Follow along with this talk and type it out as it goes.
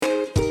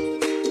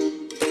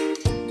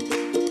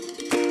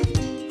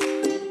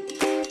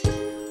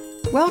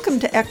Welcome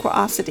to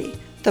Equiosity,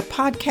 the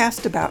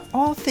podcast about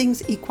all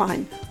things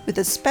equine with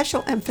a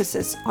special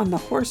emphasis on the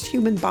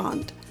horse-human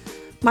bond.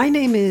 My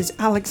name is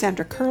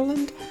Alexandra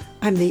Kurland.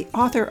 I'm the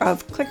author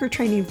of Clicker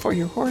Training for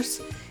Your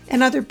Horse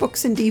and other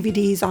books and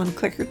DVDs on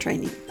clicker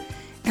training.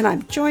 And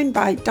I'm joined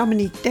by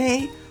Dominique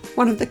Day,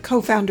 one of the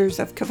co-founders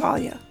of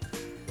Cavalia.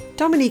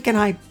 Dominique and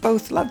I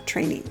both love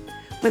training.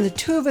 When the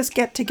two of us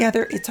get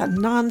together, it's a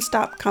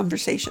non-stop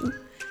conversation.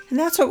 And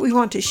that's what we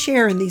want to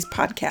share in these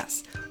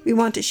podcasts. We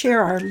want to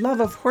share our love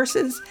of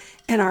horses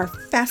and our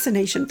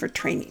fascination for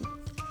training.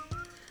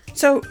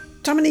 So,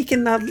 Dominique,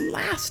 in the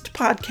last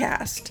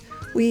podcast,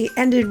 we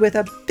ended with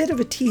a bit of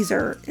a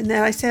teaser in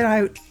that I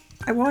said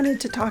I wanted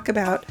to talk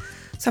about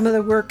some of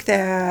the work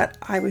that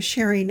I was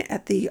sharing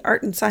at the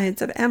Art and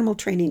Science of Animal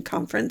Training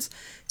conference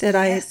that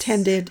I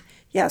attended.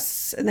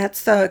 Yes, and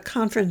that's the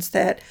conference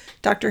that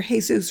Dr.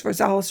 Jesus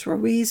Rosales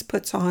Ruiz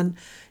puts on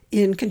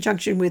in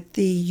conjunction with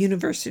the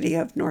University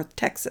of North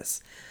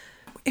Texas.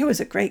 It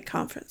was a great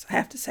conference, I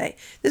have to say.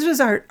 This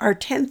was our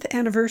 10th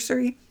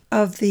anniversary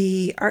of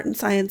the Art and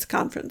Science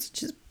Conference,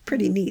 which is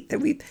pretty neat that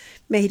we've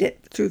made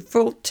it through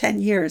full 10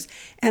 years.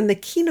 And the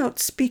keynote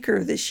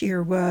speaker this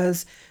year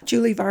was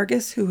Julie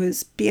Vargas, who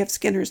is B.F.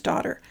 Skinner's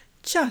daughter.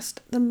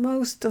 Just the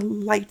most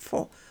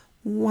delightful,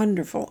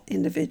 wonderful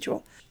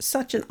individual.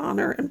 Such an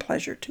honor and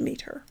pleasure to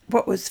meet her.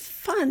 What was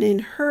fun in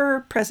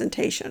her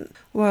presentation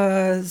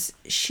was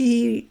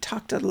she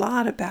talked a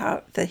lot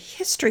about the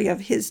history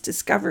of his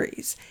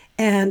discoveries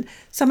and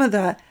some of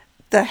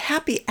the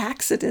happy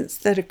accidents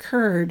that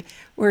occurred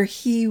where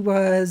he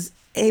was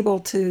able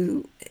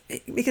to,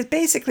 because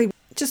basically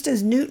just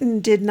as Newton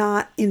did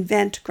not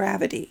invent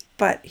gravity,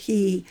 but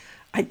he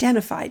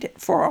identified it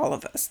for all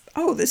of us.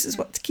 Oh, this is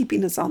what's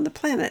keeping us on the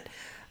planet.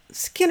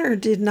 Skinner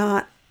did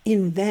not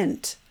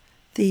invent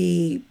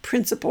the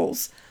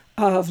principles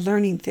of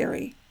learning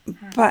theory,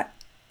 but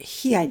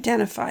he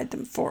identified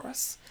them for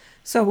us.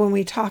 So when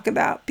we talk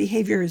about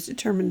behavior is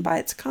determined by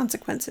its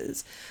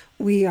consequences,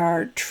 we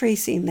are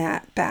tracing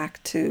that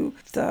back to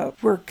the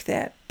work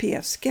that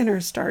P.F. Skinner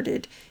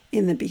started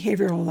in the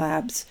behavioral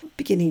labs,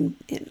 beginning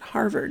in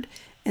Harvard,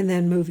 and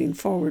then moving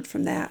forward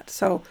from that.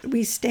 So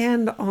we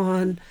stand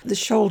on the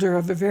shoulder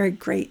of a very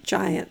great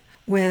giant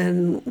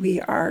when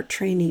we are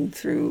training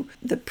through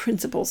the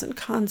principles and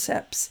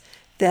concepts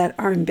that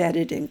are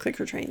embedded in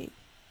clicker training.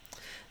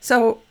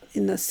 So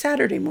in the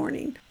Saturday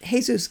morning,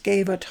 Jesus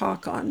gave a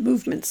talk on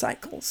movement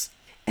cycles.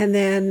 And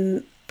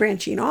then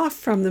branching off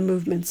from the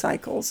movement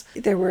cycles,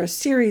 there were a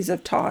series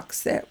of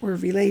talks that were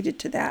related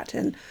to that.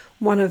 And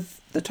one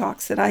of the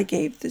talks that I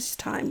gave this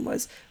time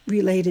was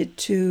related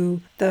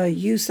to the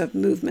use of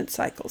movement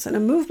cycles. And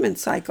a movement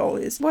cycle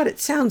is what it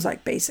sounds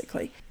like,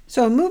 basically.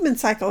 So a movement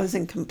cycle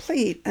isn't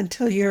complete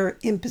until you're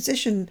in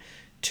position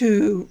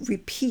to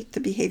repeat the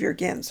behavior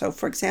again. So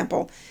for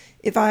example,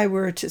 if I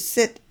were to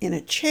sit in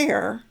a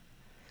chair,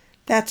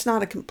 that's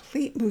not a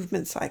complete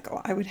movement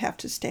cycle. I would have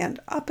to stand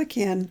up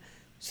again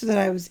so that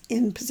I was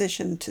in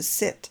position to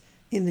sit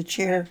in the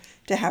chair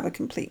to have a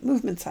complete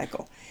movement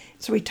cycle.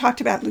 So we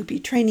talked about loopy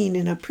training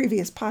in a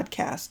previous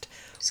podcast.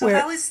 So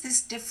how is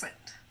this different?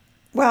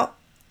 Well,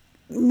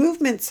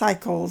 movement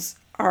cycles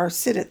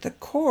sit at the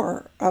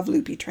core of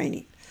loopy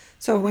training.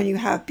 So when you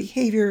have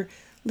behavior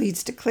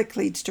leads to click,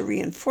 leads to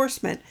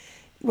reinforcement,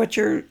 what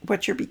you're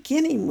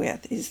beginning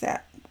with is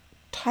that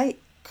tight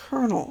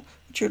kernel.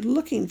 What you're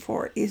looking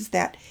for is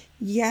that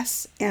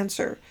yes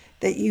answer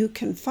that you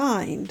can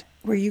find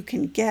where you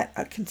can get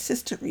a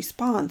consistent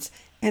response,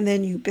 and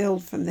then you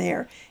build from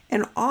there.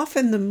 And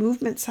often the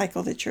movement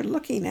cycle that you're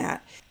looking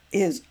at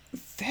is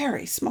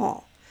very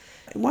small.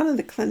 In one of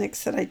the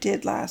clinics that I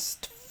did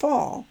last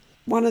fall,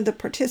 one of the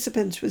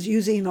participants was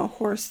using a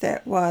horse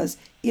that was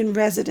in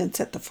residence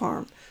at the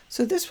farm.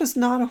 So this was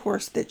not a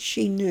horse that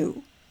she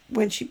knew.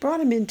 When she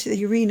brought him into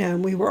the arena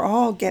and we were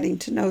all getting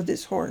to know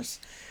this horse,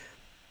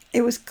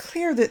 it was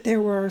clear that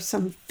there were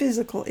some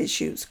physical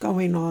issues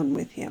going on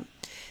with him.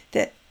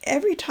 That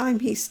every time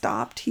he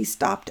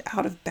stopped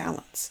out of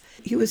balance.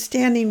 He was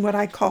standing what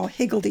I call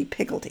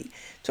higgledy-piggledy.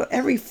 So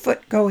every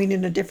foot going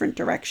in a different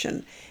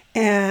direction.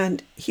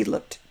 And he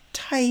looked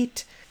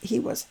tight. He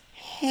was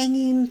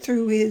hanging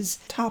through his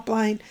top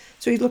line.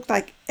 So he looked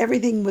like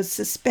everything was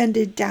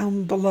suspended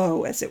down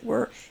below, as it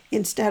were,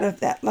 instead of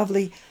that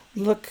lovely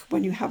look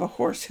when you have a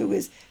horse who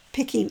is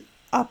picking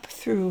up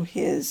through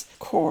his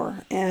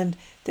core. And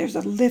there's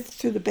a lift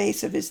through the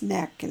base of his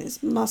neck, and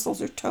his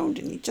muscles are toned,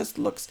 and he just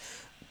looks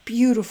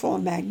beautiful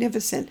and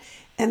magnificent.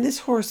 And this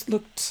horse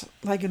looked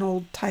like an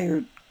old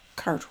tired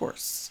cart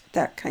horse,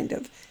 that kind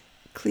of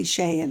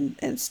cliche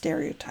and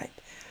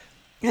stereotype.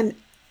 And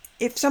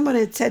if someone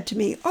had said to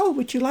me, oh,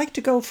 would you like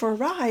to go for a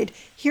ride?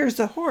 Here's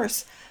a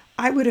horse.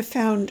 I would have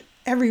found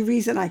every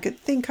reason I could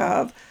think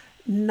of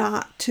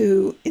not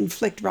to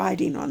inflict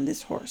riding on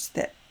this horse,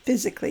 that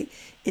physically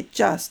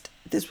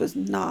this was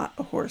not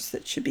a horse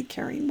that should be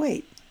carrying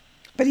weight.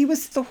 But he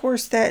was the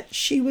horse that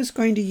she was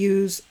going to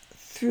use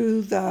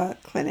through the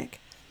clinic.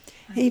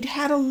 He'd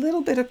had a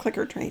little bit of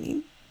clicker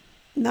training,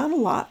 not a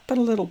lot, but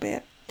a little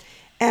bit.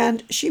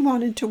 And she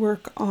wanted to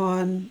work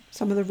on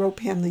some of the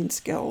rope handling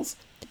skills.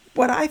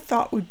 What I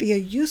thought would be a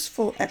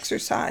useful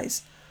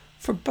exercise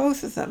for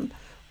both of them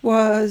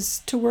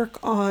was to work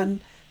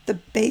on the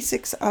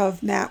basics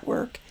of mat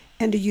work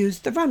and to use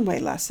the runway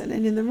lesson.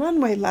 And in the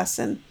runway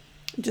lesson,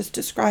 just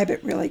describe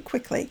it really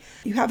quickly.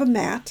 You have a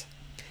mat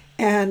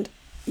and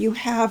you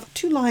have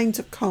two lines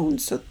of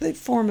cones, so they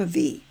form a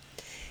V.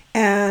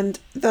 And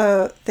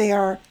they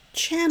are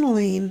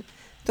channeling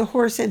the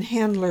horse and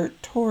handler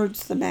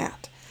towards the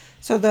mat.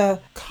 So the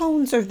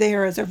cones are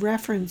there as a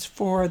reference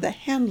for the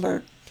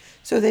handler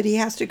so that he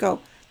has to go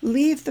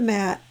leave the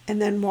mat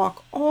and then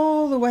walk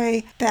all the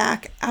way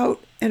back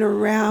out and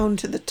around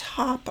to the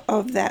top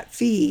of that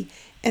V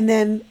and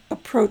then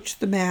approach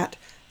the mat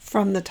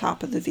from the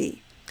top of the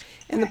V.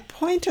 And the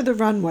point of the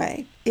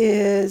runway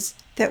is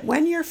that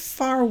when you're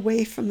far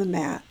away from the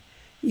mat,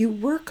 you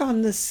work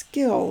on the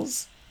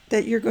skills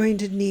that you're going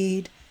to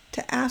need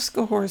to ask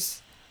a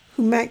horse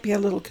who might be a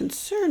little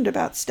concerned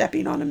about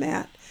stepping on a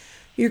mat.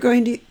 You're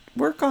going to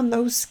work on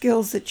those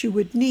skills that you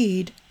would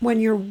need when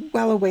you're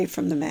well away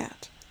from the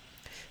mat.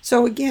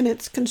 So again,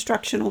 it's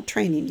constructional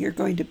training. You're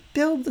going to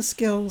build the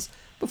skills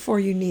before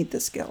you need the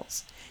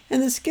skills.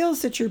 And the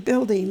skills that you're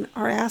building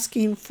are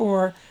asking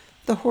for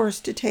the horse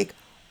to take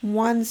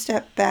one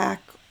step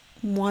back,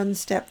 one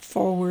step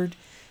forward,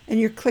 and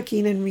you're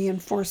clicking and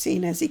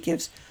reinforcing as he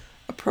gives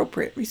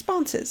appropriate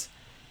responses.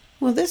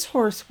 Well, this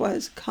horse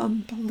was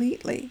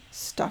completely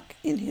stuck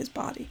in his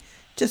body,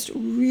 just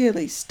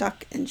really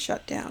stuck and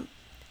shut down.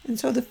 And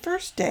so the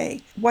first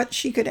day, what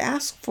she could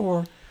ask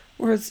for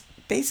was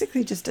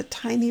basically just a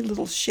tiny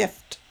little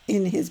shift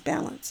in his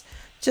balance,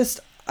 just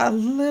a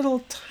little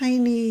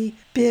tiny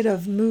bit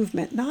of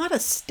movement, not a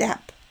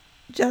step,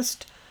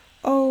 just,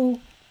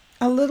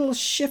 a little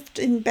shift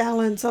in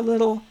balance, a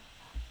little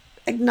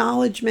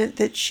acknowledgement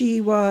that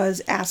she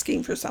was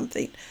asking for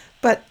something,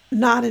 but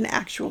not an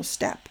actual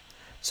step.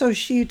 So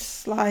she'd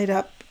slide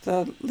up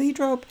the lead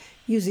rope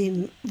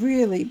using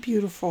really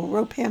beautiful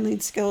rope handling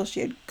skills.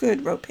 She had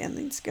good rope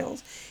handling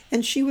skills.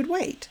 And she would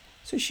wait.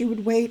 So she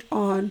would wait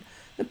on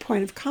the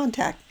point of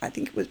contact. I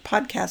think it was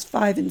podcast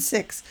 5 and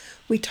 6.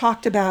 We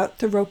talked about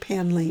the rope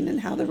handling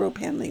and how the rope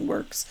handling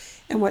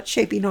works and what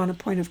shaping on a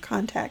point of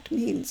contact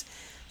means.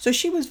 So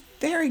she was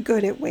very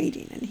good at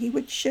waiting, and he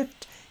would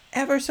shift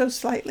ever so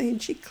slightly, and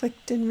she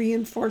clicked and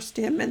reinforced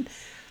him.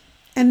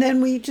 And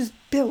then we just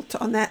built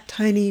on that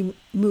tiny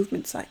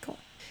movement cycle.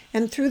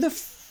 And through the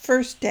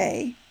first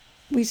day,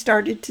 we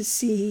started to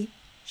see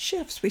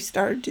shifts. We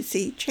started to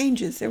see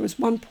changes. There was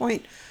one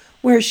point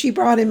where she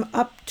brought him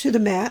up to the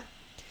mat,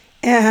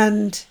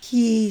 and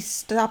he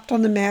stopped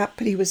on the mat,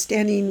 but he was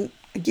standing,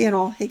 again,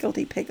 all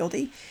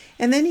higgledy-piggledy.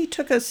 And then he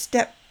took a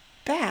step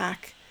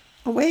back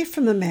away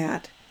from the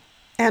mat,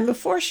 and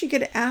before she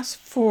could ask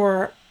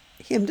for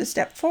him to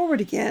step forward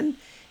again,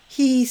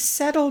 he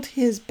settled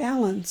his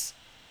balance,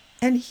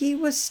 and he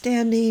was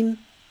standing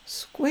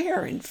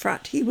square in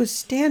front. He was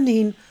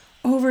standing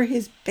over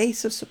his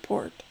base of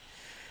support.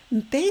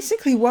 And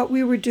basically what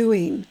we were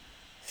doing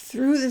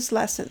through this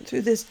lesson,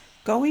 through this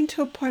going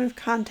to a point of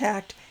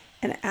contact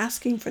and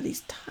asking for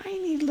these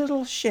tiny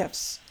little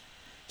shifts,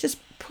 just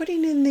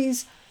putting in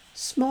these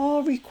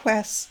small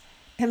requests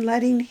and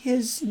letting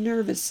his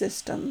nervous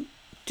system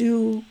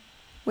do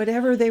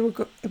whatever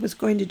it was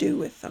going to do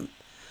with them.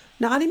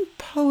 Not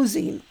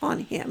imposing on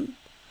him,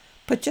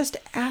 but just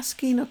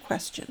asking a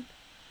question.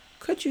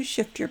 Could you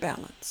shift your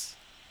balance?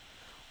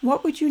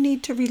 What would you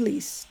need to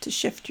release to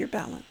shift your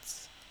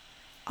balance?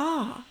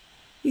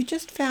 You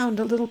just found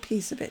a little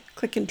piece of it.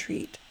 Click and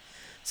treat.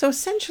 So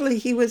essentially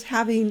he was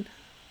having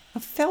a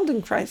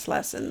Feldenkrais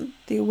lesson,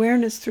 the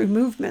awareness through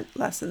movement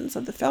lessons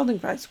of the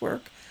Feldenkrais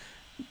work,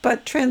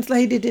 but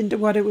translated into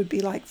what it would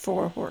be like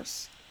for a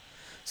horse.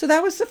 So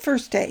that was the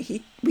first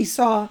day. We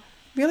saw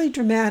really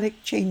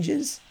dramatic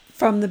changes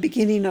from the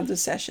beginning of the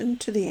session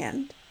to the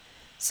end.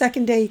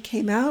 Second day he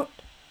came out.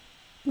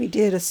 We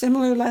did a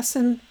similar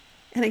lesson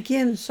and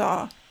again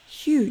saw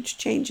huge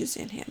changes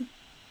in him.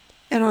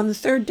 And on the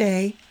third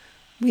day,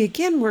 we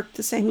again worked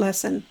the same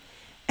lesson.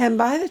 And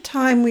by the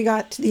time we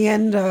got to the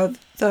end of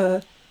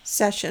the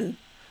session,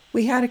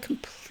 we had a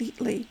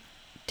completely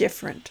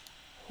different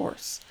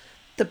horse.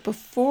 The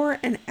before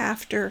and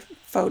after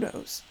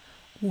photos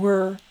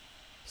were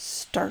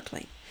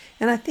startling.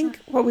 And I think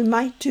what we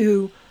might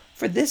do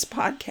for this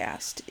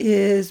podcast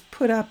is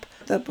put up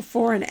the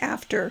before and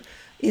after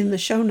in the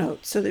show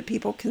notes so that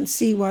people can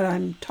see what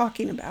I'm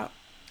talking about.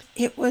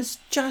 It was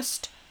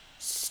just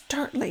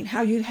startling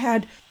how you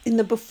had, in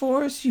the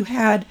befores, you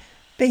had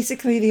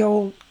basically the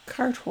old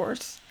cart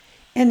horse.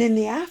 And in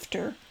the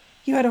after,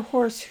 you had a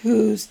horse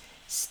who's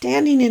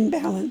standing in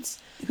balance,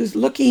 who's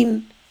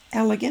looking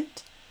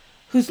elegant,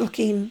 who's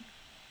looking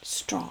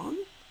strong.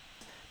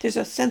 There's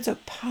a sense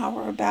of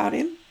power about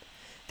him.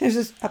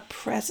 There's a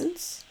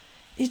presence.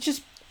 It's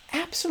just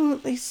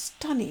absolutely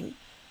stunning.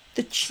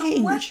 The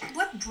change. So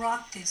what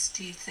brought this,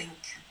 do you think?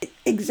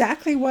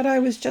 Exactly what I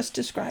was just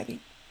describing.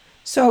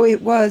 So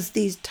it was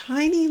these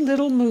tiny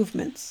little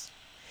movements.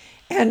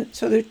 And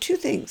so there are two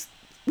things.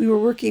 We were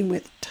working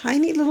with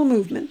tiny little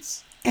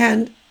movements,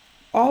 and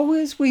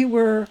always we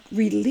were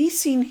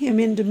releasing him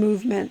into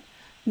movement,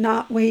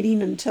 not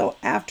waiting until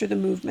after the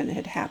movement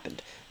had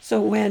happened. So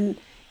when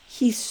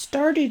he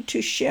started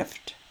to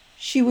shift,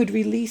 she would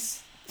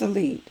release the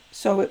lead.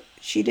 So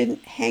she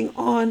didn't hang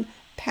on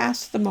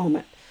past the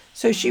moment.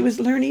 So she was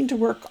learning to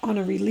work on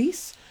a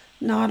release,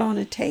 not on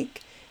a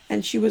take.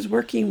 And she was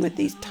working with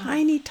these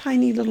tiny,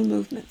 tiny little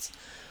movements.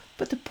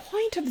 But the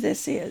point of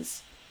this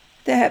is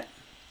that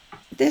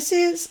this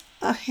is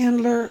a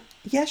handler.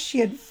 Yes, she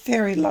had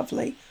very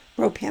lovely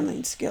rope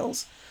handling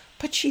skills,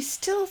 but she's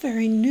still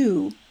very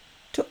new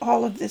to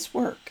all of this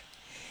work.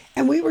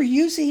 And we were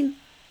using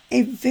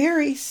a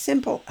very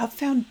simple, a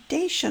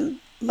foundation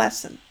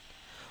lesson.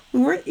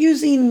 We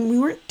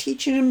weren't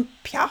teaching him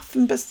piaffe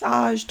and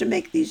passage to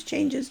make these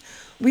changes.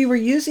 We were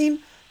using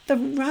the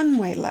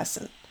runway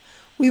lesson.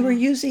 We were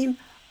using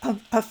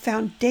a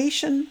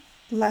foundation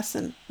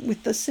lesson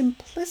with the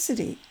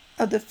simplicity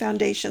of the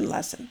foundation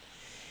lesson.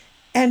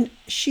 And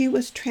she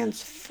was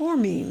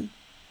transforming,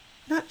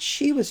 not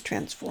she was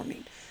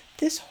transforming,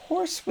 this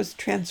horse was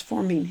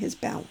transforming his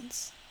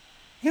balance.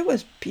 It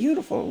was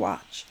beautiful to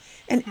watch,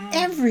 and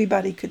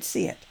everybody could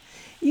see it.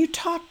 You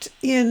talked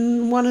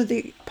in one of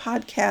the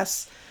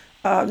podcasts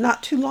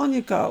not too long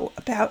ago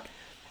about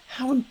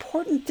how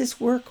important this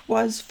work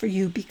was for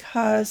you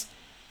because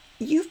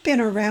you've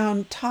been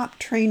around top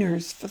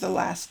trainers for the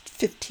last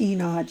 15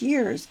 odd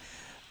years,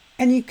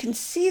 and you can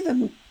see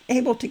them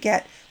able to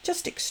get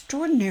just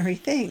extraordinary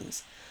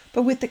things.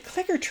 But with the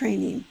clicker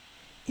training,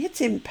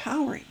 it's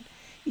empowering.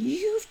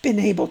 You've been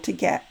able to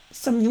get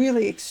some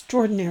really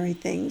extraordinary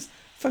things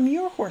from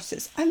your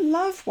horses. I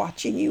love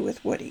watching you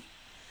with Woody.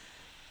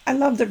 I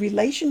love the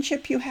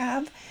relationship you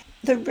have,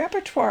 the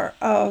repertoire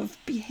of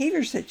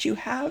behaviors that you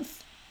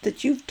have,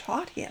 that you've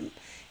taught him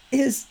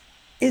is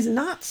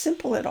not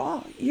simple at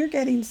all. You're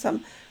getting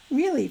some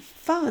really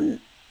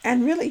fun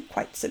and really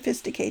quite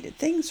sophisticated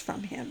things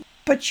from him.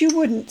 But you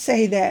wouldn't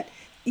say that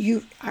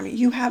you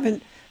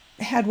haven't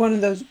had one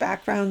of those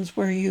backgrounds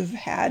where you've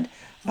had...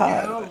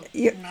 No,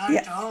 not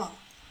at all.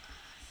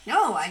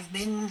 No, I've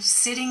been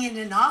sitting in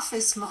an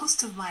office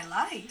most of my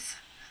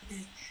life.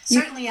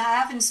 Certainly, I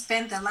haven't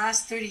spent the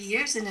last 30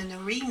 years in an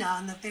arena,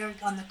 on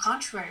the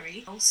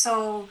contrary.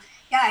 So,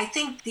 yeah, I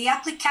think the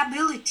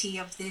applicability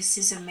of this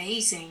is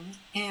amazing,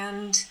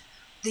 and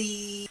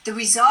the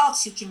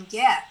results you can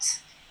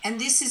get. And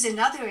this is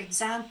another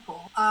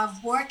example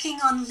of working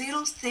on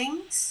little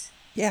things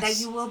that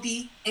you will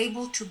be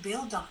able to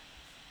build on.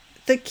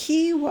 The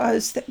key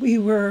was that we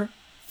were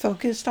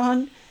focused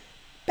on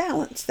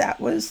balance. That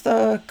was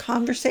the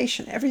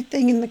conversation.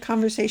 Everything in the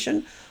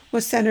conversation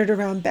was centered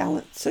around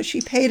balance. So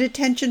she paid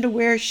attention to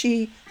where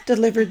she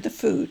delivered the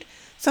food.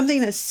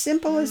 Something as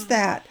simple as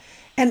that.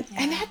 And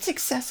that's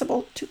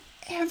accessible to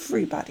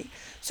everybody.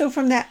 So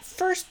from that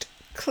first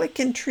click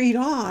and treat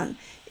on,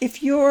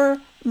 if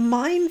you're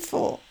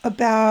mindful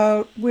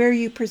about where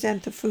you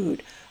present the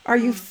food, are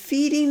you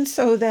feeding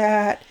so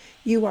that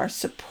you are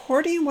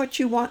supporting what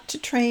you want to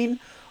train,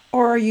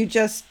 or are you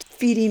just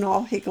feeding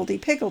all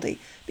higgledy-piggledy?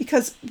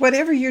 Because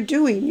whatever you're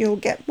doing, you'll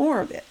get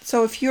more of it.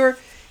 So if you're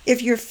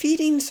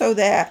feeding so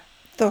that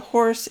the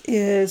horse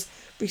is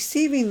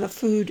receiving the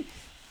food,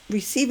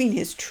 receiving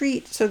his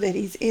treat so that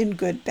he's in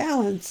good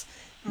balance,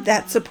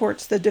 that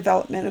supports the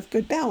development of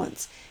good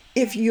balance.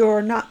 If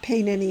you're not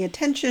paying any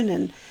attention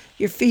and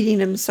you're feeding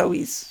him so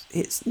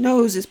his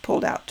nose is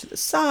pulled out to the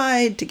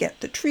side to get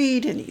the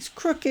treat and he's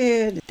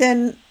crooked,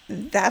 then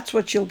that's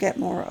what you'll get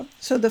more of.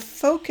 So the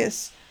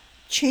focus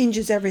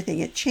changes everything.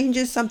 It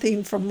changes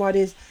something from what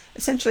is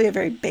essentially a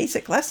very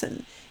basic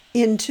lesson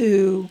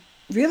into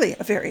really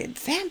a very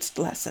advanced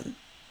lesson.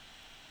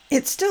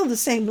 It's still the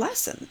same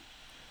lesson,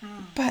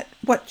 but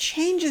what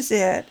changes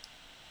it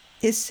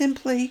is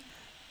simply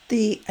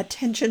the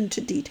attention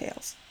to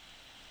details.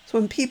 So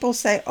when people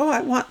say, "Oh,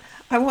 I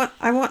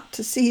want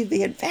to see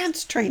the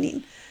advanced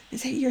training," I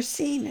say, "You're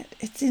seeing it.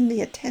 It's in the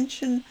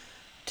attention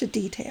to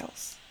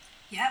details."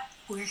 Yep,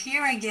 we're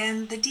here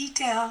again, the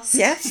details.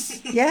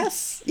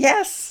 Yes,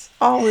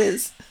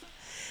 always.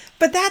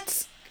 But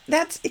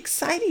that's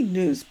exciting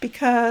news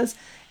because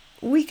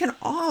we can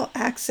all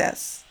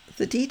access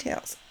the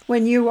details.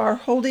 When you are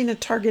holding a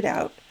target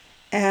out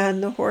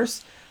and the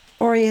horse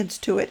orients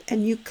to it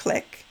and you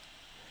click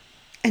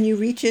and you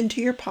reach into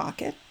your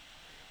pocket,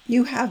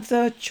 you have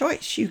the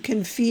choice. You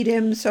can feed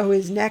him so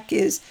his neck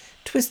is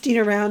twisting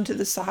around to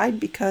the side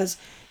because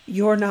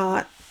you're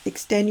not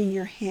extending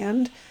your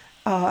hand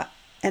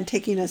and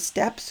taking a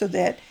step so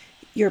that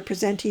you're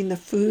presenting the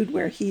food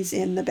where he's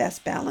in the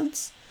best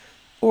balance.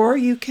 Or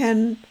you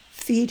can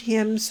feed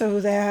him so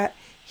that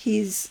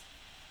he's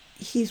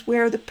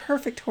where the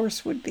perfect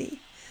horse would be.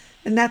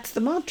 And that's the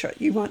mantra.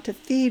 You want to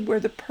feed where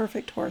the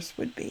perfect horse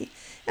would be.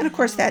 And of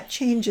course that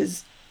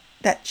changes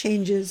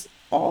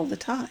all the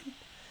time.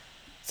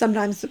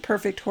 Sometimes the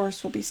perfect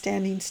horse will be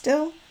standing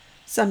still.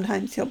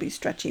 Sometimes he'll be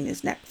stretching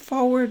his neck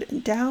forward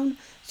and down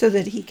so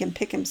that he can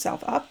pick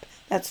himself up.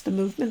 That's the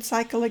movement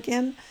cycle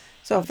again.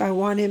 So if I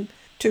want him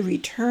to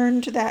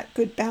return to that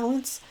good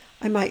balance,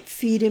 I might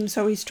feed him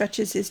so he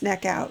stretches his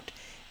neck out.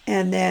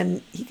 And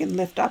then he can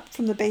lift up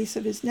from the base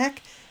of his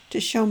neck to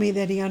show me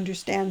that he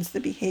understands the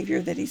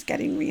behavior that he's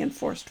getting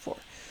reinforced for.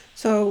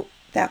 So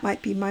that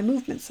might be my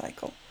movement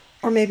cycle.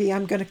 Or maybe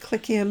I'm going to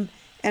click him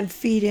and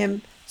feed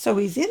him so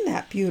he's in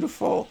that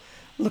beautiful,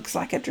 looks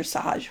like a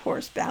dressage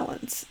horse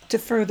balance to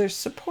further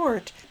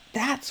support.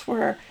 That's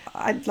where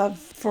I'd love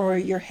for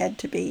your head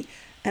to be.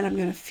 And I'm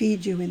going to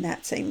feed you in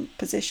that same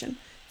position.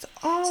 So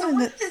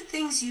one of the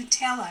things you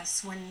tell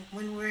us when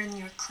we're in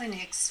your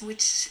clinics,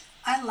 which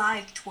I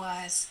liked,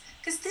 was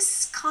because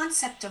this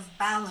concept of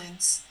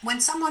balance, when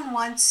someone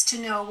wants to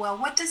know, well,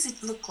 what does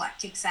it look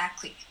like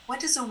exactly? What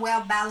does a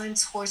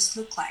well-balanced horse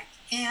look like?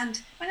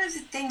 And one of the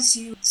things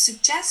you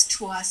suggest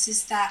to us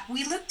is that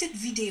we looked at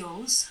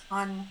videos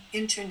on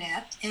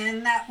internet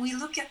and that we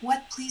look at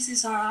what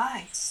pleases our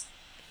eyes.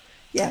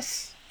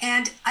 Yes.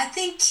 And I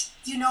think,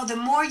 the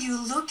more you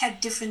look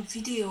at different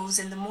videos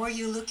and the more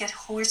you look at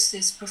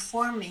horses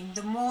performing,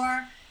 the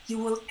more you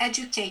will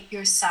educate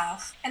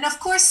yourself. And of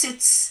course,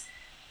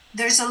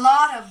 there's a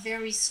lot of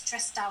very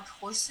stressed out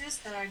horses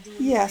that are doing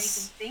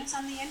amazing things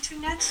on the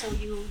internet. So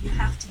you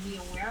have to be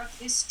aware of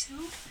this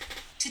too.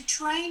 To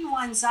train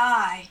one's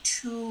eye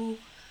to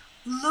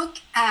look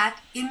at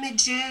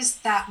images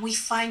that we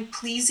find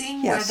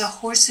pleasing, where the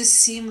horses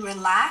seem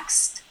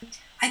relaxed,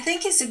 I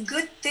think is a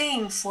good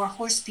thing for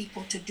horse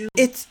people to do.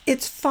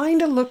 It's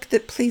find a look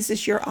that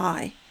pleases your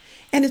eye.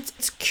 And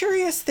it's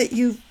curious that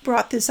you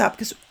brought this up,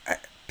 because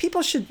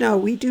people should know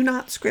we do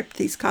not script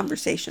these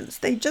conversations.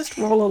 They just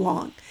roll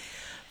along.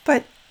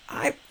 But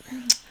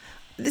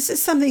this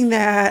is something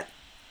that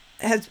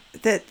I've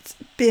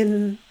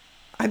been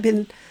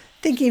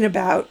thinking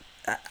about.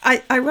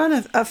 I run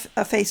a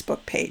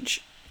Facebook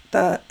page.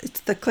 It's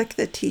the Click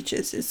That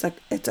Teaches.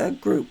 It's a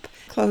group,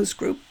 closed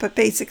group. But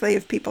basically,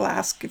 if people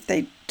ask if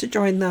they to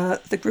join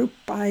the group,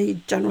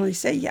 I generally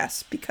say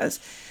yes, because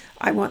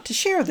I want to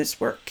share this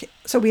work.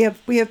 So we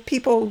have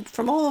people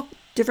from all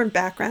different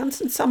backgrounds,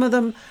 and some of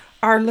them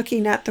are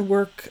looking at the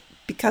work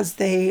because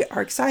they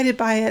are excited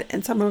by it,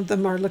 and some of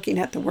them are looking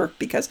at the work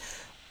because,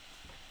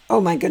 oh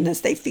my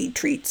goodness, they feed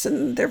treats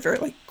and they're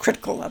very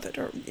critical of it,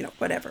 or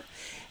whatever.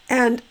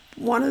 And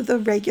one of the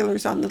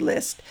regulars on the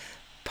list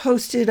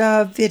posted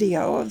a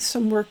video of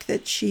some work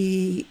that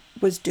she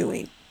was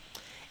doing,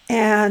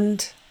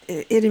 and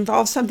it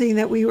involves something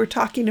that we were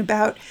talking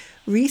about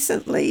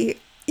recently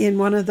in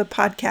one of the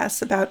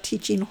podcasts about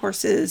teaching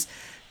horses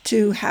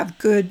to have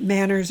good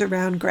manners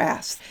around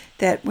grass,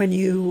 that when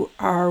you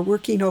are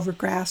working over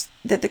grass,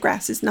 that the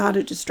grass is not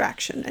a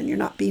distraction and you're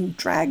not being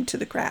dragged to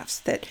the grass,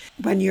 that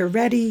when you're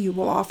ready, you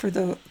will offer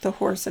the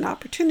horse an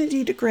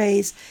opportunity to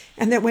graze,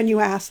 and that when you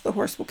ask, the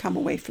horse will come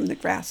away from the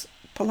grass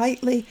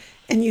politely,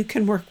 and you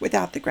can work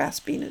without the grass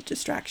being a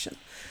distraction.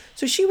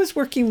 So she was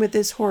working with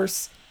this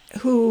horse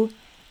who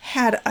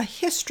had a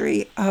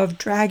history of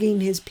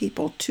dragging his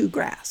people to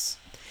grass.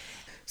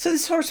 So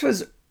this horse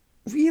was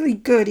really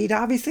good. He'd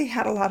obviously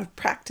had a lot of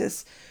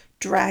practice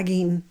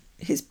dragging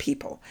his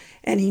people,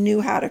 and he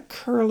knew how to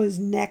curl his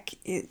neck,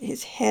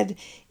 his head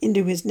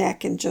into his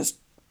neck and just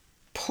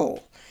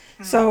pull.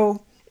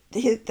 So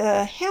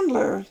the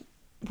handler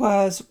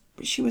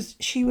she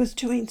was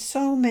doing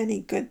so many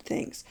good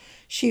things.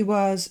 She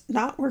was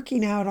not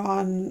working out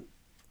on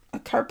a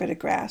carpet of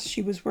grass.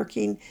 She was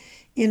working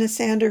in a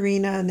sand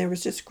arena, and there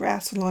was just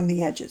grass along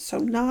the edges. So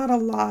not a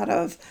lot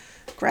of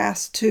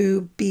grass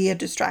to be a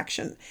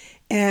distraction.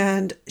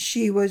 And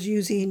she was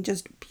using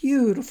just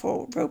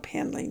beautiful rope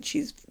handling.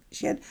 She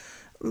had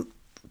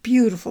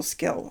beautiful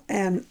skill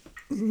and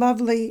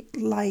lovely,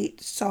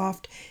 light,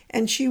 soft.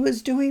 And she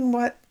was doing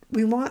what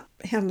we want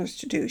handlers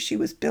to do. She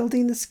was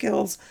building the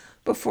skills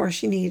before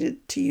she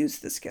needed to use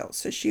the skills.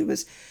 So she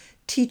was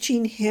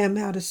teaching him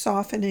how to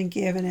soften and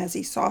give. And as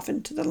he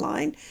softened to the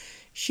line,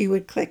 she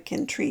would click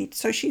and treat.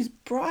 So she's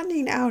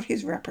broadening out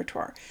his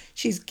repertoire.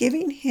 She's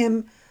giving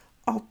him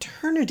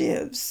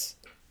alternatives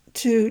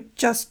to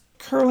just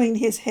curling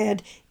his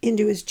head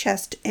into his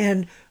chest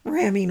and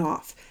ramming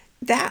off.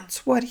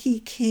 That's what he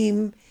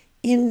came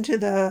into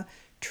the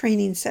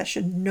training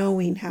session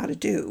knowing how to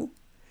do.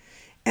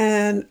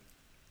 And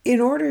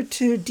in order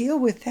to deal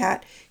with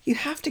that, you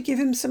have to give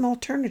him some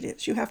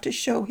alternatives. You have to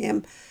show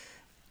him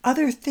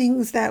other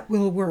things that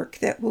will work,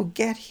 that will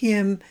get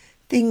him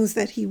things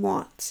that he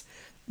wants.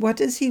 What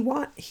does he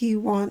want? He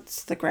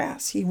wants the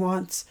grass. He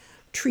wants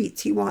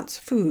treats. He wants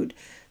food.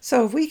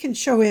 So if we can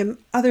show him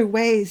other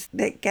ways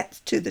that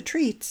gets to the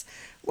treats,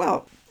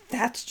 well,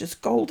 that's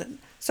just golden.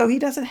 So he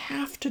doesn't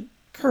have to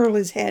curl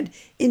his head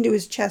into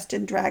his chest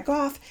and drag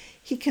off.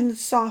 He can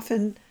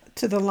soften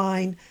to the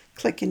line,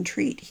 click and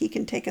treat. He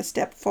can take a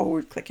step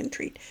forward, click and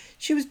treat.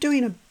 She was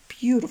doing a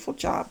beautiful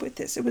job with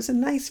this. It was a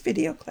nice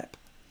video clip.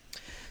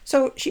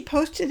 So she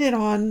posted it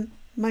on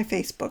my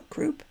Facebook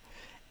group,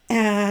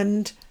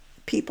 and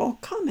people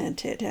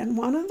commented. And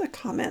one of the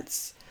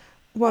comments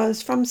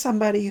was from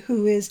somebody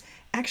who is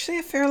actually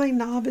a fairly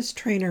novice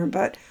trainer,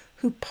 but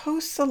who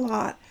posts a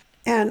lot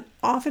and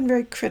often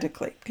very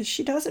critically, because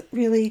she's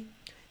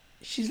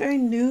very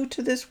new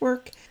to this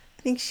work,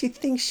 I think she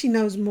thinks she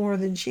knows more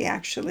than she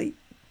actually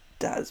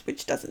does,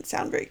 which doesn't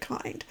sound very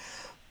kind.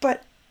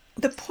 But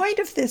the point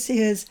of this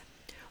is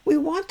we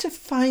want to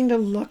find a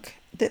look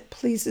that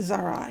pleases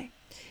our eye.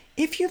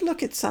 If you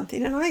look at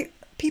something, and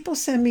people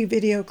send me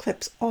video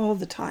clips all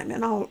the time,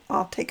 and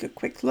I'll take a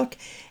quick look,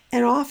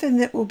 and often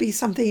it will be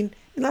something,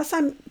 unless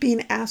I'm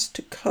being asked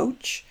to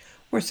coach,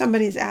 where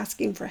somebody is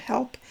asking for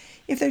help.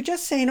 If they're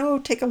just saying, oh,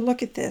 take a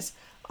look at this,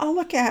 I'll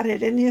look at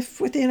it, and if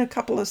within a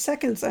couple of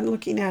seconds I'm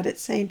looking at it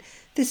saying,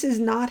 this is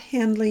not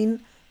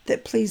handling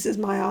that pleases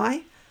my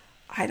eye,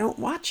 I don't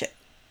watch it.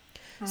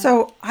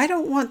 So I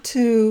don't want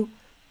to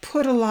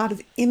put a lot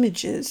of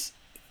images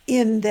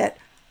in that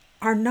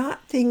are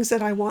not things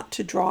that I want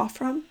to draw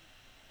from.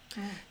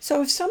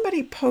 So if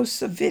somebody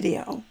posts a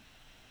video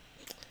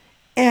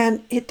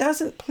and it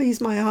doesn't please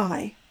my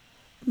eye,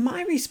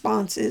 my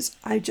response is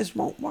I just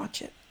won't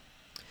watch it.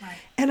 Right.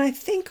 And I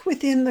think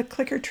within the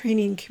clicker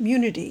training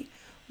community,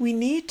 we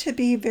need to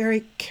be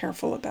very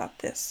careful about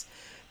this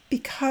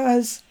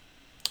because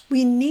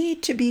we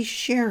need to be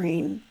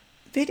sharing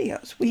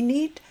videos. We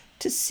need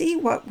to see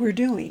what we're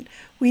doing.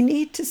 We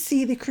need to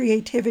see the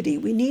creativity.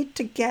 We need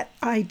to get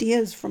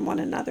ideas from one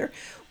another.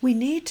 We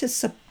need to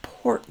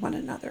support one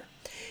another.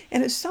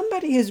 And if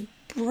somebody is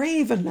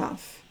brave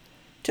enough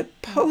to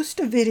post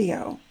a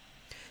video,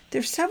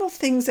 there's several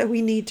things that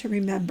we need to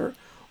remember.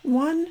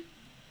 One,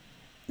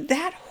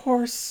 that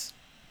horse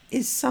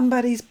is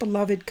somebody's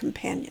beloved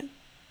companion.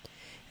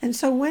 And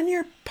so when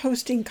you're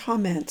posting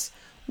comments,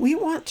 we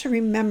want to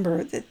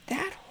remember that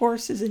that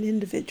horse is an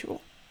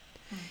individual.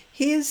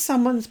 He is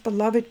someone's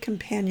beloved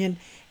companion,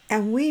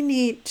 and we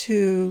need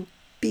to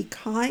be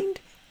kind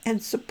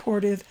and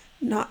supportive,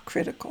 not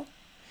critical.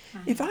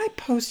 If I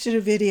posted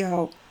a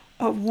video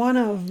of one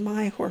of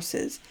my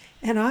horses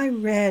and I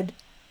read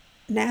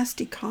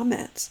nasty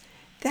comments,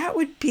 that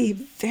would be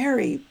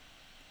very,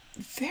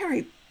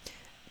 very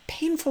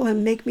painful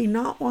and make me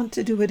not want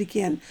to do it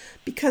again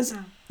because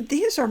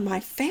these are my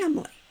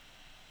family.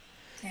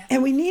 Yeah.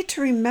 And we need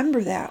to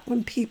remember that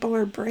when people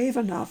are brave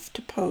enough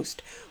to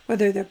post,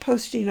 whether they're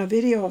posting a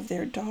video of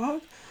their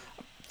dog,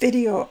 a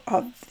video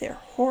of their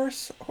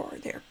horse or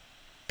their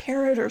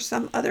parrot or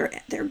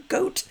their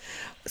goat,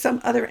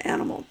 some other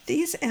animal.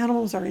 These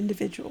animals are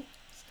individuals.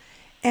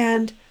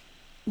 And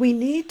we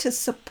need to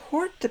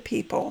support the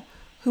people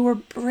who are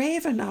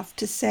brave enough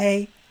to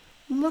say,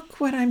 look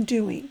what I'm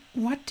doing.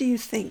 What do you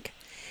think?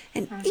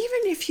 And even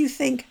if you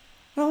think,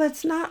 well,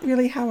 that's not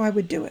really how I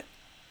would do it,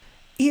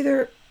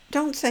 either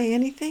don't say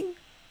anything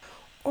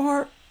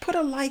or put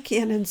a like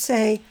in and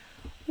say,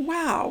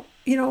 wow,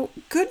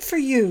 good for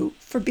you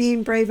for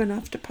being brave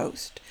enough to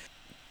post.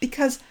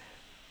 Because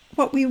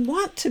what we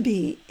want to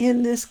be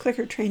in this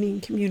clicker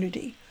training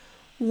community,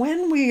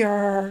 when we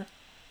are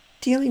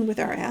dealing with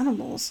our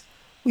animals,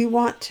 we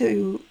want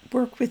to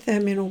work with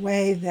them in a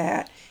way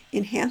that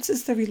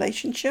enhances the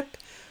relationship,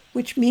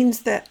 which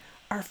means that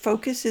our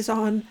focus is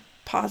on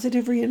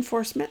positive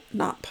reinforcement,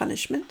 not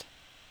punishment.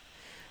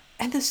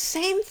 And the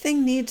same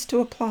thing needs to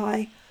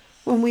apply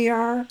when we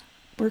are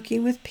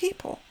working with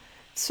people.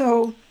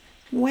 So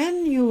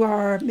when you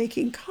are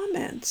making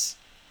comments,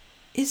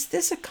 is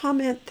this a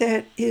comment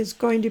that is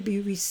going to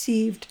be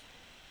received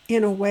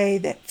in a way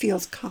that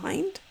feels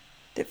kind,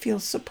 that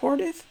feels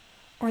supportive,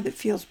 or that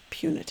feels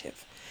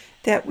punitive?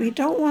 That we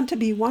don't want to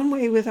be one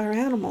way with our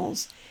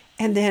animals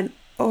and then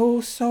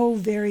so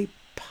very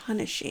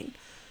punishing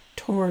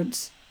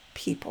towards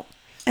people.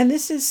 And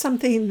this is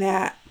something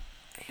that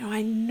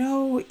I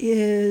know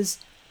is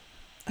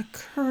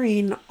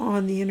occurring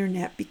on the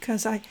internet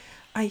because I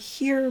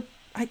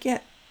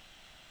get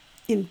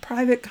in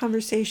private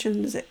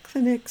conversations at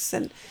clinics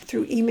and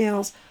through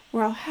emails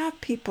where I'll have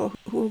people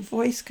who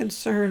voice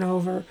concern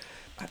over,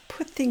 I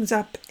put things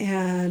up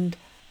and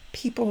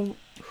people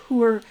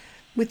who are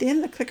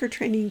within the clicker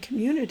training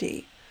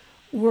community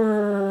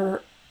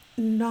were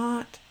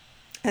not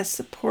as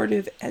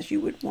supportive as you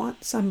would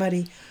want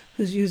somebody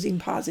who's using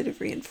positive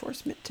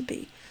reinforcement to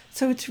be.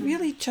 So it's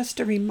really just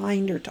a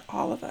reminder to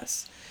all of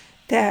us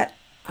that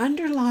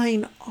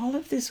underlying all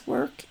of this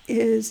work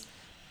is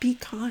be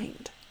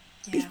kind.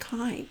 Yeah. Be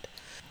kind.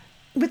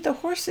 With the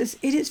horses,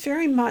 it is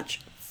very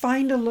much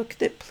find a look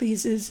that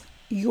pleases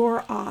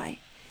your eye.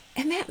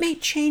 And that may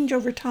change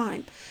over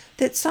time.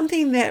 That's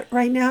something that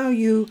right now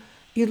you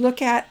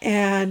look at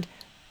and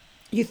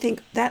you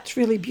think that's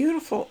really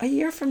beautiful. A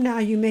year from now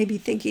you may be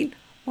thinking,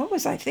 what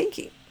was I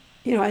thinking?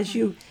 As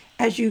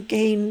you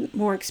gain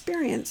more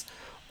experience.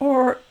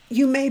 Or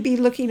you may be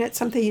looking at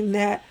something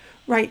that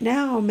right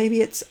now,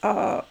 maybe it's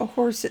a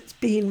horse that's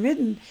being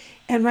ridden,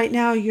 and right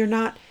now you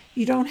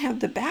don't have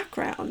the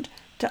background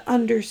to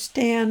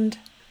understand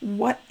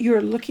what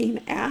you're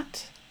looking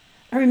at.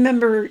 I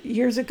remember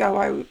years ago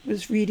I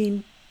was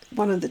reading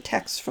one of the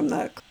texts from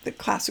the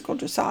classical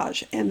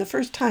dressage, and the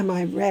first time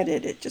I read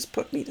it, it just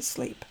put me to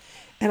sleep.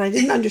 And I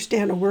didn't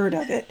understand a word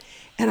of it,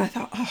 and I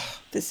thought,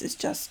 this is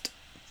just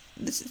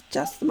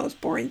the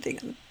most boring thing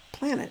on the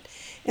planet.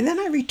 And then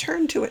I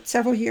returned to it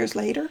several years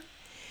later,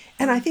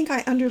 and I think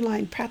I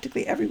underlined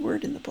practically every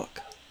word in the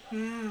book.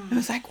 I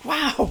was like,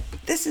 wow,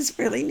 this is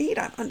really neat.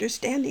 I'm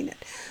understanding it.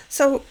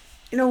 So,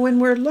 when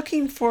we're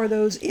looking for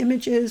those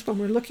images, when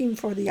we're looking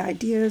for the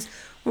ideas,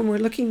 when we're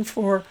looking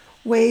for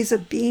ways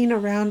of being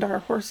around our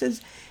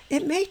horses,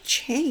 it may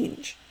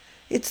change.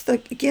 It's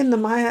the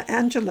Maya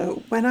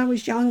Angelou. When I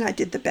was young, I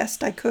did the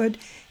best I could.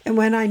 And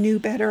when I knew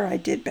better, I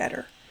did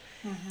better.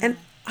 And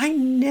I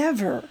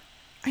never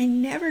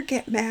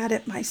get mad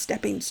at my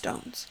stepping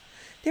stones.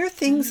 There are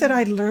things that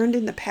I learned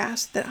in the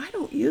past that I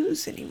don't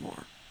use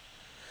anymore.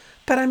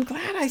 But I'm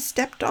glad I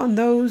stepped on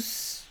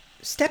those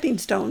stepping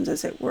stones,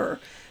 as it were,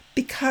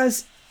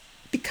 because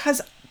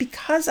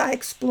I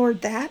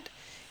explored that,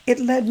 it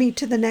led me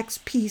to the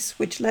next piece,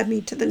 which led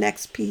me to the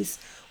next piece,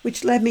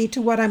 which led me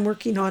to what I'm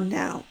working on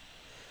now.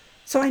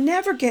 So I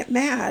never get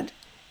mad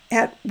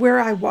at where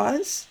I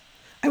was.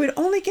 I would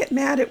only get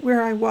mad at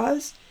where I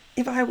was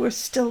if I were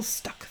still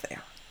stuck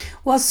there.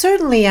 Well,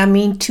 certainly,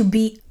 to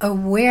be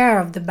aware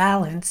of the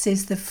balance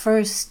is the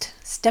first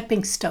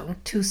stepping stone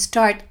to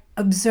start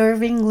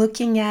observing,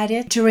 looking at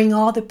it during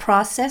all the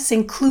process,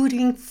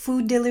 including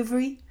food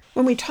delivery.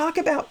 When we talk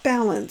about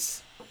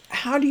balance,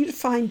 how do you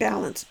define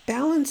balance?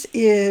 Balance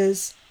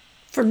is,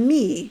 for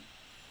me,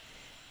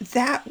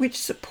 that which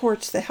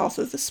supports the health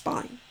of the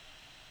spine.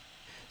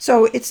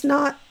 So it's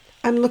not,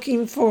 I'm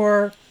looking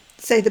for,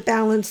 say, the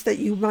balance that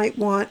you might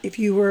want if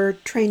you were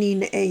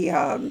training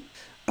a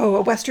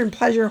Western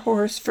pleasure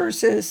horse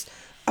versus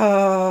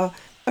a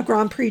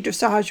Grand Prix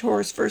dressage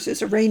horse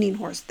versus a reining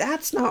horse.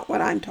 That's not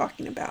what I'm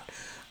talking about.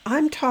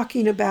 I'm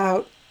talking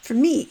about, for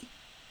me,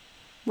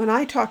 when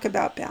I talk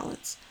about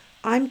balance,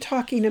 I'm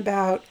talking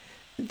about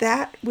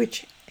that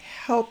which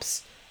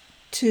helps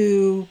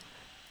to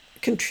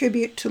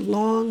contribute to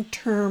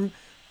long-term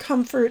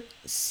comfort,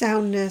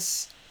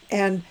 soundness,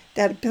 and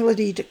that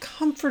ability to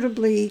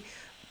comfortably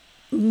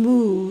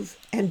move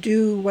and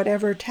do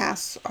whatever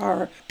tasks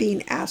are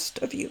being asked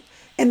of you.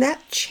 And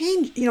that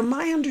change,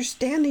 my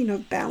understanding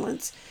of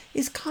balance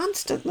is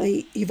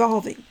constantly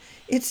evolving.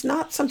 It's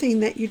not something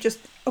that you just,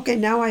 okay,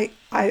 now I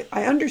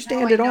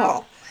understand it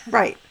all.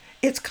 Right.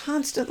 It's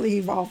constantly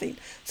evolving.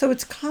 So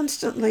it's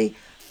constantly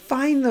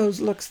find those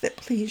looks that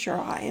please your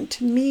eye. And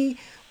to me,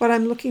 what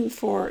I'm looking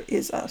for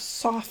is a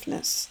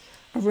softness,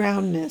 a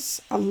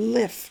roundness, a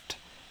lift,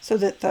 so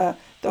that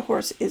the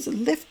horse is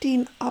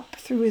lifting up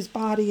through his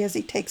body as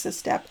he takes a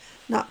step,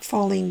 not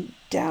falling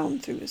down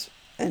through his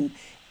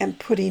and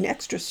putting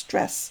extra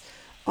stress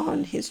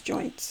on his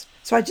joints.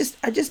 So I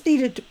just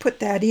needed to put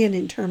that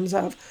in terms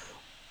of,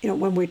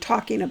 when we're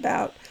talking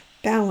about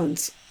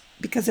balance,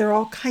 because there are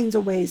all kinds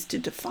of ways to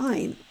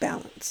define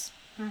balance.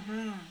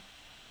 Mm-hmm.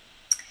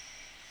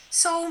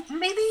 So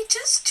maybe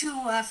just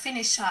to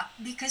finish up,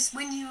 because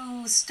when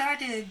you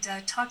started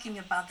talking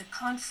about the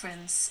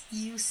conference,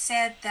 you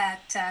said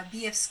that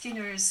B.F.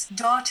 Skinner's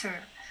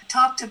daughter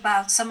talked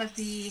about some of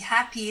the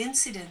happy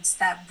incidents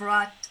that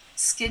brought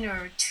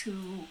Skinner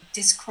to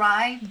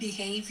describe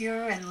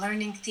behavior and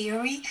learning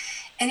theory.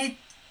 And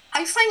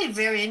I find it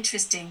very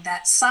interesting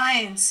that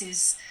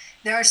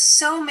there are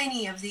so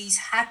many of these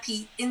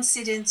happy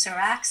incidents or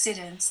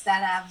accidents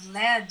that have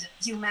led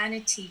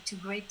humanity to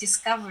great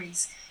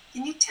discoveries.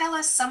 Can you tell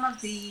us some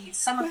of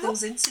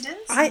those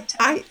incidents?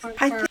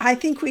 I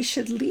think we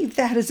should leave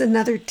that as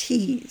another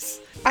tease.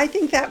 I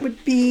think that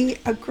would be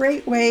a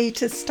great way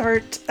to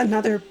start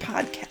another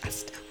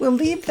podcast. We'll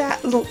leave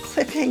that little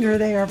cliffhanger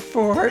there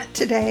for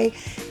today.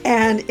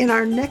 And in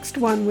our next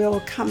one,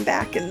 we'll come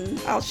back and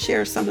I'll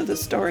share some of the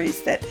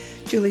stories that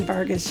Julie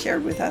Vargas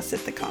shared with us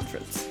at the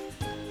conference.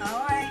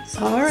 All right.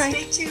 So All right.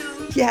 Stay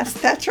tuned. Yes,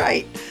 that's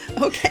right.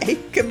 Okay.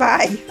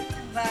 Goodbye.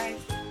 Bye.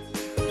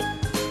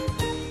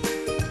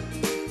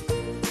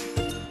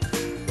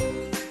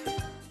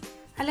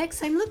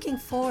 Alex, I'm looking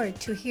forward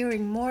to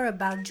hearing more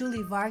about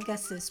Julie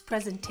Vargas's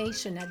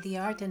presentation at the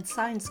Art and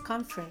Science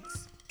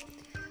Conference.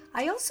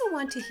 I also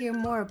want to hear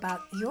more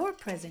about your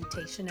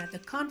presentation at the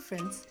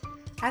conference,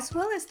 as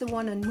well as the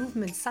one on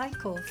movement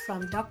cycle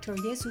from Dr.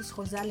 Jesus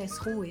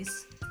Rosales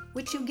Ruiz,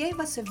 which you gave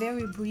us a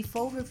very brief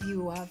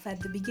overview of at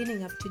the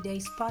beginning of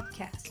today's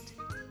podcast.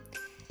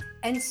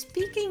 And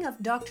speaking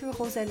of Dr.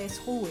 Rosales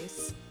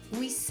Ruiz,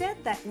 we said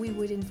that we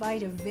would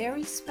invite a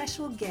very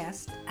special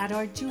guest at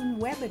our June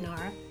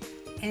webinar,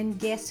 and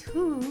guess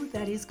who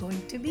that is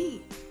going to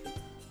be?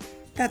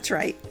 That's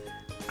right.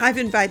 I've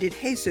invited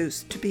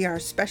Jesus to be our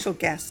special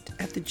guest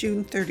at the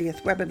June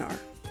 30th webinar.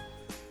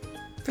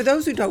 For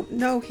those who don't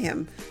know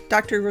him,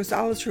 Dr.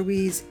 Rosales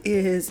Ruiz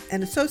is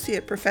an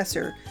associate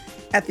professor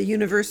at the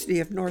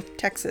University of North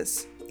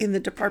Texas in the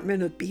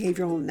Department of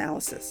Behavioral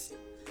Analysis.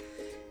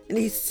 And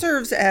he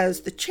serves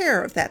as the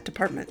chair of that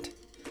department.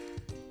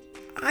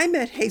 I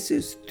met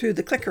Jesus through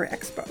the Clicker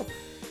Expo,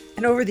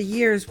 and over the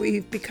years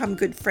we've become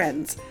good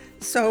friends.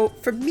 So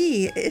for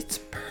me,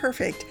 it's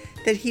perfect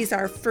that he's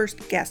our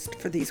first guest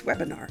for these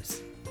webinars.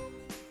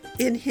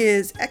 In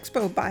his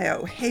Expo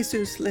bio,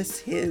 Jesus lists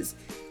his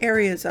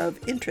areas of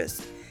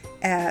interest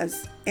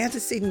as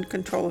antecedent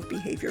control of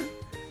behavior,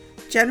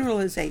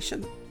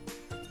 generalization,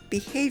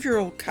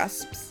 behavioral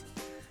cusps,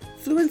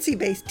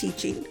 fluency-based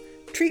teaching,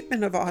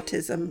 treatment of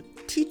autism,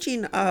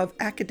 teaching of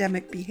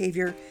academic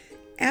behavior,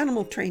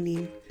 animal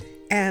training,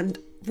 and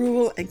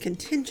rule and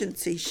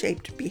contingency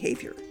shaped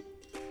behavior.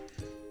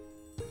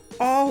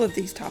 All of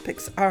these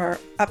topics are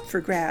up for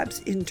grabs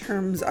in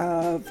terms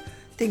of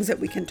things that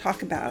we can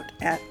talk about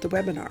at the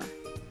webinar.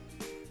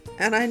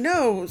 And I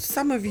know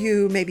some of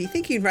you may be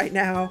thinking right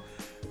now,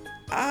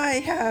 I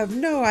have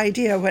no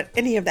idea what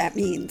any of that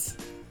means.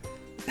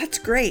 That's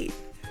great.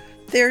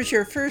 There's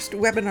your first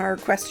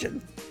webinar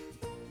question.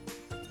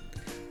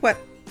 What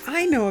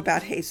I know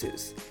about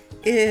Jesus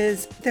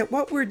is that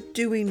what we're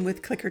doing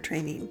with clicker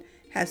training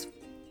has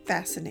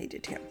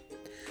fascinated him.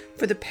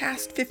 For the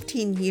past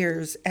 15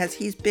 years, as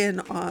he's been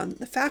on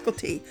the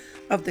faculty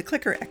of the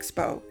Clicker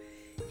Expo,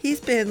 he's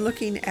been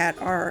looking at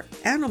our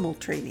animal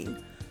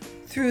training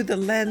through the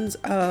lens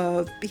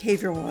of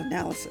behavioral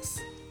analysis.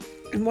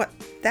 And what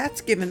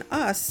that's given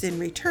us in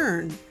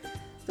return,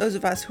 those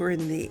of us who are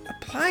in the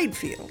applied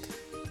field,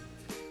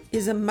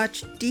 is a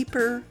much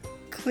deeper,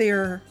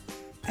 clearer,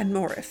 and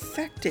more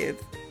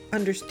effective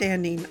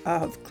understanding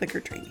of clicker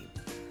training.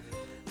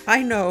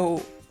 I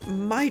know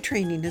my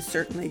training has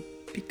certainly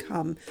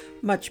become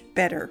much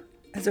better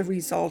as a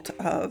result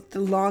of the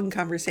long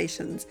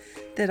conversations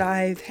that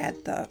I've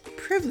had the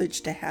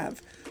privilege to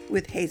have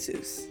with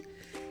Jesus.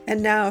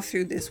 And now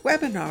through this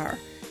webinar,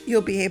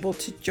 you'll be able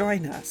to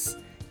join us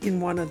in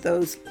one of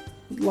those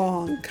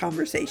long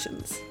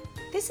conversations.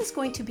 This is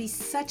going to be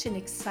such an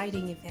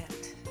exciting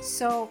event.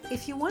 So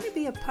if you want to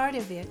be a part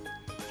of it,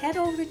 head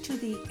over to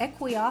the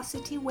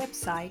Equiosity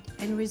website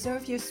and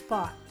reserve your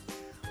spot.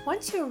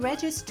 Once you're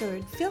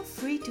registered, feel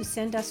free to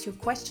send us your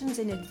questions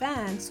in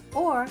advance,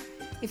 or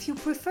if you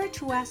prefer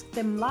to ask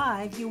them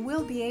live, you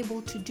will be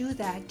able to do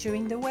that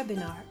during the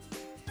webinar.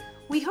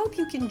 We hope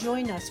you can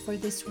join us for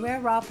this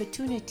rare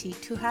opportunity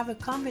to have a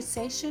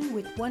conversation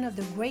with one of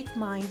the great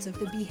minds of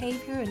the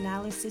behavior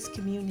analysis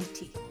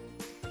community.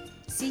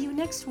 See you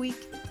next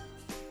week.